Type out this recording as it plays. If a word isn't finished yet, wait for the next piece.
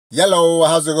Hello,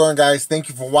 how's it going, guys? Thank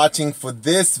you for watching. For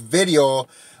this video,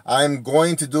 I'm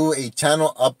going to do a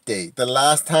channel update. The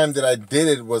last time that I did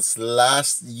it was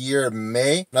last year,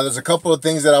 May. Now, there's a couple of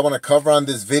things that I want to cover on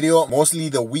this video, mostly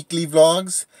the weekly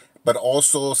vlogs, but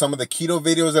also some of the keto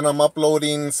videos that I'm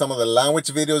uploading, some of the language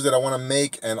videos that I want to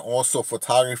make, and also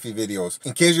photography videos.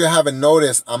 In case you haven't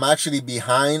noticed, I'm actually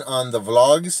behind on the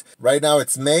vlogs. Right now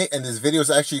it's May, and this video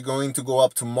is actually going to go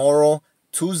up tomorrow,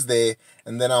 Tuesday,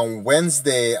 and then on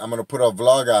Wednesday I'm gonna put a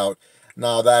vlog out.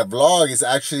 Now that vlog is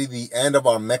actually the end of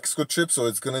our Mexico trip, so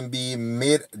it's gonna be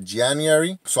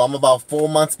mid-January. So I'm about 4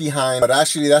 months behind, but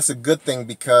actually that's a good thing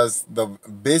because the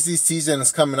busy season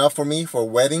is coming up for me for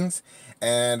weddings,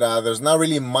 and there's not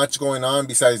really much going on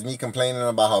besides me complaining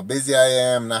about how busy I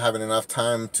am, not having enough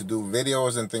time to do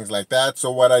videos and things like that.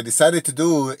 So what I decided to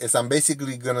do is I'm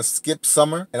basically gonna skip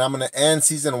summer, and I'm gonna end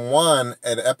season 1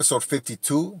 at episode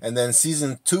 52, and then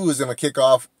season 2 is gonna kick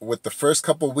off with the first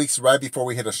couple weeks right before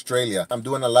we hit Australia. I'm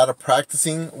doing a lot of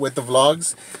practicing with the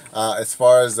vlogs as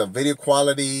far as the video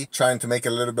quality, trying to make it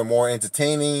a little bit more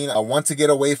entertaining. I want to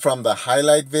get away from the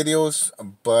highlight videos,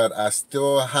 but I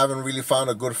still haven't really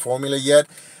found a good formula yet.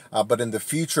 But in the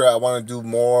future, I want to do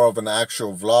more of an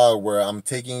actual vlog where I'm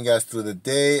taking you guys through the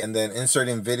day and then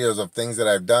inserting videos of things that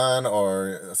I've done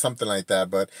or something like that.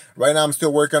 But right now I'm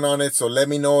still working on it, so let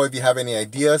me know if you have any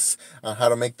ideas on how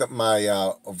to make my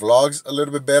vlogs a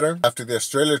little bit better. After the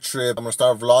Australia trip, I'm gonna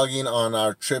start vlogging on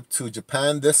our trip to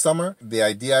Japan this summer. The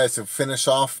idea is to finish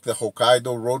off the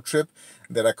Hokkaido road trip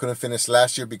that I couldn't finish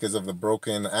last year because of the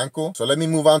broken ankle. So let me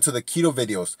move on to the keto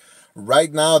videos.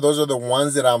 Right now, those are the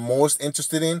ones that I'm most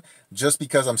interested in just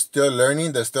because I'm still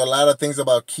learning. There's still a lot of things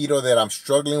about keto that I'm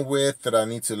struggling with, that I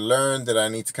need to learn, that I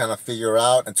need to kind of figure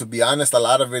out. And to be honest, a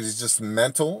lot of it is just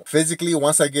mental. Physically,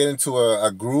 once I get into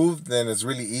a groove, then it's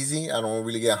really easy. I don't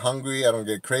really get hungry. I don't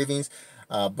get cravings.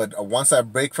 But once I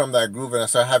break from that groove and I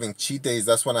start having cheat days,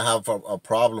 that's when I have a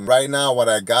problem. Right now, what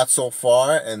I got so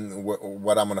far and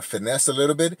what I'm going to finesse a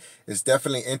little bit is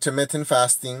definitely intermittent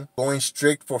fasting, going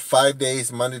strict for 5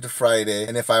 days, Monday to Friday.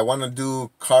 And if I want to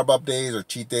do carb up days or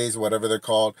cheat days, whatever they're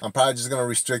called, I'm probably just going to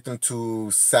restrict them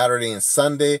to Saturday and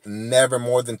Sunday, never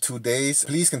more than 2 days.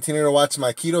 Please continue to watch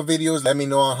my keto videos. Let me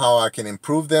know on how I can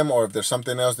improve them or if there's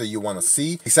something else that you want to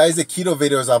see. Besides the keto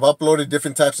videos, I've uploaded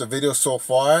different types of videos so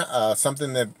far. Something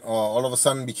that all of a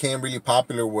sudden became really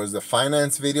popular was the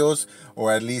finance videos,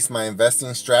 or at least my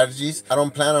investing strategies. I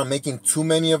don't plan on making too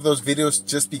many of those videos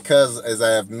just because, as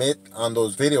I admit on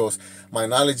those videos, my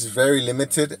knowledge is very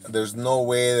limited. There's no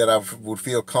way that I would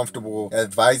feel comfortable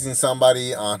advising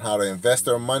somebody on how to invest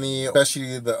their money,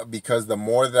 especially because the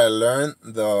more that I learn,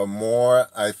 the more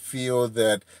I feel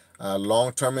that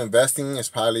long-term investing is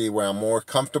probably where I'm more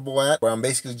comfortable at, where I'm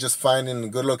basically just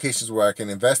finding good locations where I can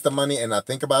invest the money and not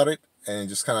think about it and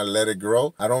just kind of let it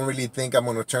grow. I don't really think I'm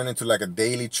going to turn into like a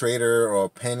daily trader or a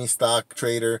penny stock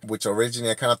trader, which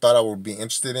originally I kind of thought I would be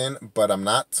interested in, but I'm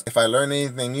not. If I learn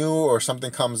anything new or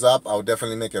something comes up, I'll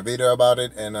definitely make a video about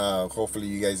it, and hopefully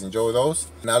you guys enjoy those.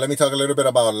 Now let me talk a little bit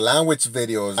about language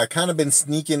videos. I kind of been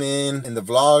sneaking in the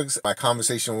vlogs, my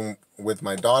conversation with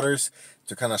my daughters,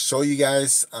 to kind of show you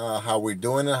guys how we're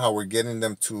doing it, how we're getting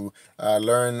them to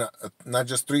learn not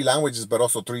just 3 languages, but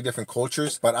also 3 different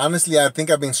cultures. But honestly, I think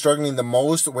I've been struggling the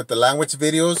most with the language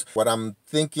videos. What I'm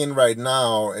thinking right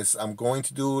now is I'm going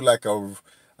to do like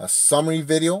a summary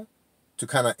video to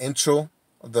kind of intro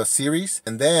the series,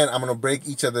 and then I'm going to break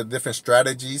each of the different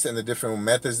strategies and the different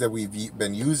methods that we've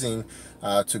been using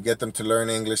to get them to learn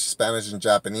English, Spanish, and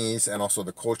Japanese, and also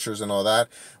the cultures and all that,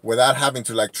 without having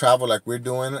to like travel like we're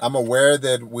doing. I'm aware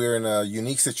that we're in a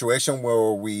unique situation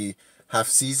where we have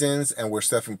seasons and we're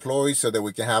self-employed so that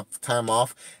we can have time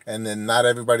off, and then not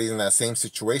everybody's in that same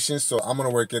situation. So I'm going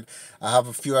to work it. I have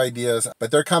a few ideas,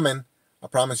 but they're coming. I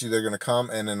promise you they're going to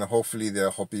come, and then hopefully they'll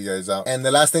help you guys out. And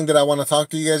the last thing that I want to talk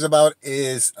to you guys about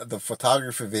is the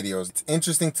photography videos. It's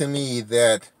interesting to me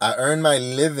that I earn my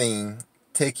living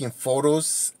taking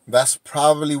photos. That's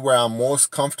probably where I'm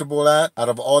most comfortable at. Out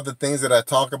of all the things that I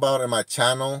talk about in my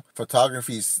channel,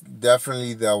 photography is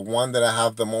definitely the one that I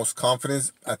have the most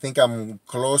confidence. I think I'm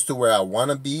close to where I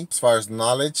want to be as far as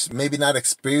knowledge. Maybe not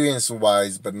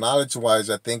experience-wise, but knowledge-wise,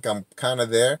 I think I'm kind of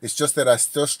there. It's just that I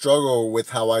still struggle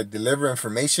with how I deliver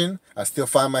information. I still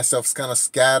find myself kind of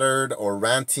scattered or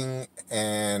ranting,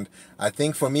 and I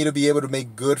think for me to be able to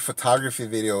make good photography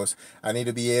videos, I need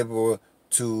to be able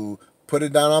to put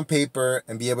it down on paper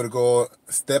and be able to go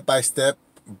step by step,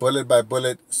 bullet by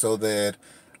bullet, so that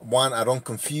one, I don't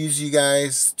confuse you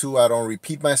guys. Two, I don't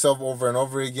repeat myself over and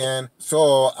over again.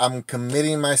 So I'm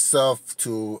committing myself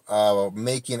to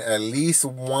making at least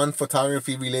one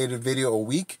photography related video a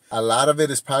week. A lot of it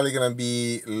is probably gonna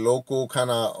be local, kind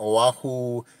of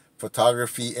Oahu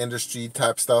photography industry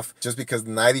type stuff, just because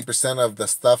 90% of the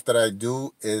stuff that I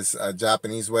do is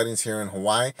Japanese weddings here in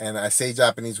Hawaii. And I say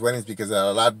Japanese weddings because they're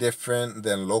a lot different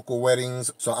than local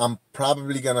weddings. So I'm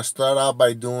probably gonna start out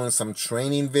by doing some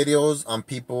training videos on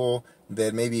people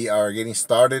that maybe are getting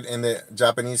started in the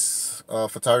Japanese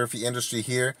photography industry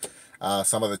here.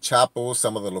 Some of the chapels,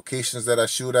 some of the locations that I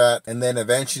shoot at, and then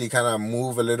eventually kind of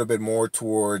move a little bit more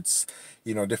towards,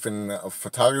 you know, different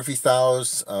photography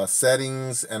styles,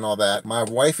 settings, and all that. My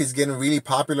wife is getting really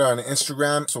popular on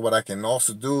Instagram, so what I can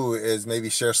also do is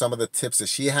maybe share some of the tips that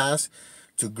she has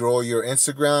to grow your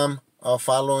Instagram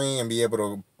following and be able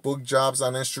to book jobs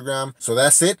on Instagram. So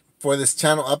that's it for this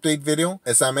channel update video.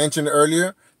 As I mentioned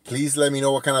earlier, please let me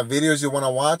know what kind of videos you want to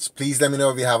watch. Please let me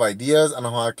know if you have ideas on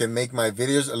how I can make my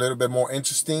videos a little bit more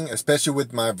interesting, especially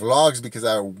with my vlogs, because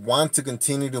I want to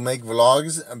continue to make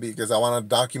vlogs because I want to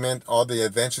document all the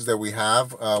adventures that we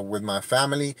have with my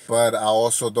family. But I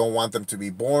also don't want them to be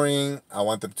boring. I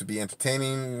want them to be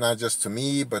entertaining, not just to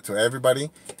me, but to everybody.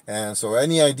 And so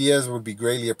any ideas would be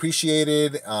greatly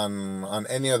appreciated on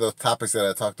any of the topics that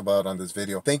I talked about on this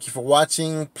video. Thank you for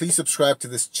watching. Please subscribe to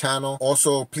this channel.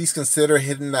 Also, please consider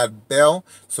hitting that bell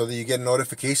so that you get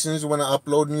notifications when I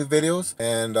upload new videos.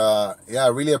 And yeah, I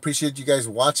really appreciate you guys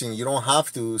watching. You don't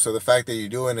have to, so the fact that you're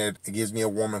doing it, it gives me a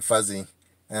warm and fuzzy.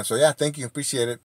 And so yeah, thank you, appreciate it.